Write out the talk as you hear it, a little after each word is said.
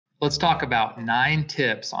Let's talk about 9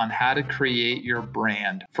 tips on how to create your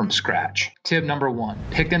brand from scratch. Tip number 1,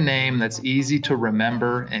 pick a name that's easy to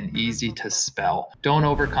remember and easy to spell. Don't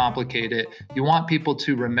overcomplicate it. You want people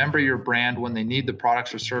to remember your brand when they need the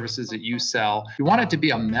products or services that you sell. You want it to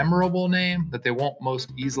be a memorable name that they won't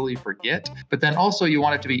most easily forget, but then also you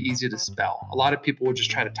want it to be easy to spell. A lot of people will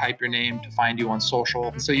just try to type your name to find you on social.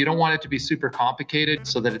 And so you don't want it to be super complicated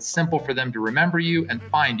so that it's simple for them to remember you and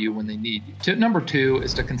find you when they need you. Tip number 2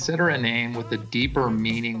 is to consider a name with a deeper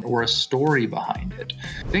meaning or a story behind it.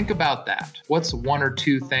 Think about that. What's 1 or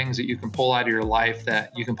 2 things that you can pull out of your life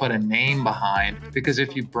that you can put a name behind? Because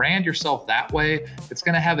if you brand yourself that way, it's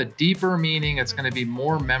going to have a deeper meaning. It's going to be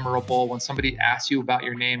more memorable. When somebody asks you about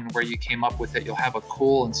your name and where you came up with it, you'll have a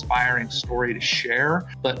cool, inspiring story to share.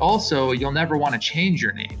 But also, you'll never want to change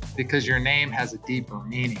your name because your name has a deeper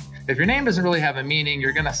meaning. If your name doesn't really have a meaning,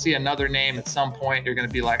 you're going to see another name at some point. You're going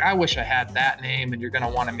to be like, I wish I had that name. And you're going to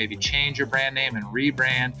want to maybe change your brand name and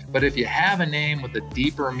rebrand. But if you have a name with a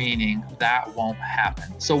deeper meaning, that won't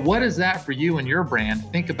happen. So what is that for you and your brand?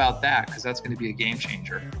 Think about that, because that's going to be a game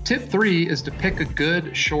changer. Tip 3 is to pick a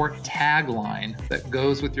good short tagline that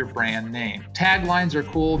goes with your brand name. Taglines are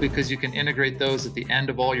cool because you can integrate those at the end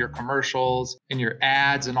of all your commercials, in your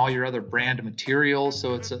ads, and all your other brand materials.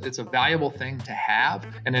 So it's a valuable thing to have.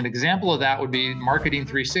 And an example of that would be Marketing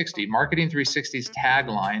 360. Marketing 360's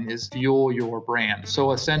tagline is fuel your brand.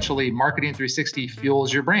 So essentially, Marketing 360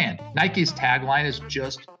 fuels your brand. Nike's tagline is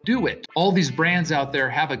just do it. All these brands out there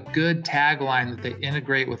have a good tagline that they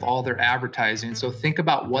integrate with all their advertising. So think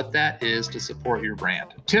about what that is to support your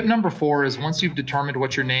brand. Tip number 4 is once you've determined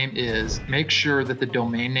what your name is, make sure that the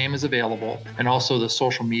domain name is available and also the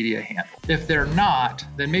social media handle. If they're not,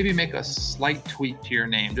 then maybe make a slight tweak to your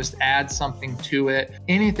name. Just add something to it.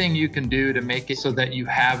 Anything you can do to make it so that you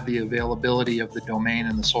have the availability of the domain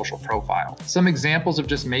and the social profile. Some examples of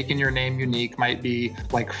just making your name unique might be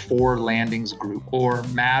like 4 Landings Group or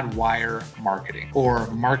Madwire Marketing or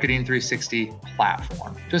Marketing 360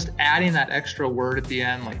 Platform. Just adding that extra word at the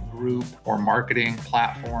end like group or marketing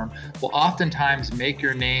platform will oftentimes make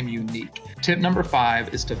your name unique. Tip number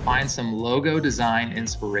 5 is to find some logo design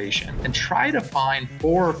inspiration and try to find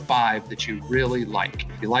 4 or 5 that you really like.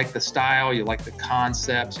 You like the style, you like the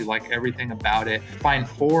concepts, you like everything about it. Find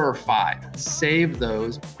 4 or 5. Save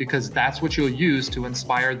those because that's what you'll use to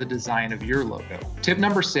inspire the design of your logo. Tip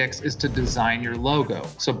number 6 is to design your logo.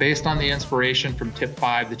 So based on the inspiration from tip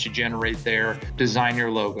 5 that you generate there, design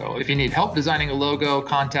your logo. If you need help designing a logo,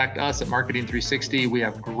 contact us at Marketing 360. We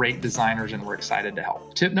have great designers and we're excited to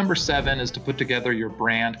help. Tip number 7 is to put together your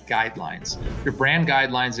brand guidelines. Your brand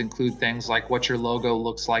guidelines include things like what your logo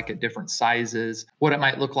looks like at different sizes, what it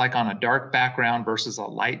might look like on a dark background versus a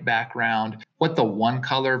light background, what the one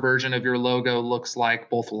color version of your logo looks like,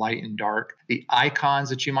 both light and dark, the icons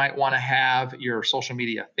that you might want to have, your social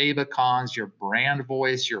media favicons, your brand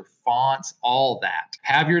voice, your fonts, all that.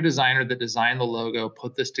 Have your designer that designed the logo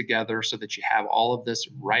put this together so that you have all of this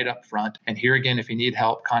right up front. And here again, if you need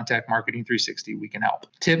help, contact Marketing 360. We can help.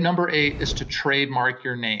 Tip number 8 is to trademark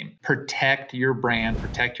your name. Protect your brand,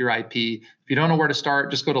 protect your IP. If you don't know where to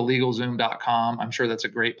start, just go to LegalZoom.com. I'm sure that's a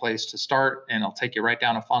great place to start, and it'll take you right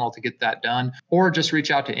down a funnel to get that done, or just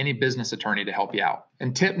reach out to any business attorney to help you out.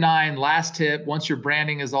 And tip 9, last tip, once your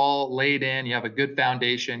branding is all laid in, you have a good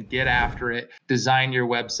foundation, get after it, design your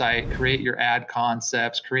website, create your ad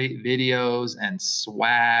concepts, create videos and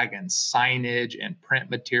swag and signage and print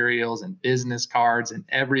materials and business cards and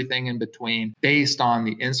everything in between based on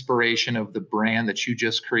the inspiration of the brand that you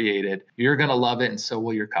just created. You're going to love it, and so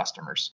will your customers.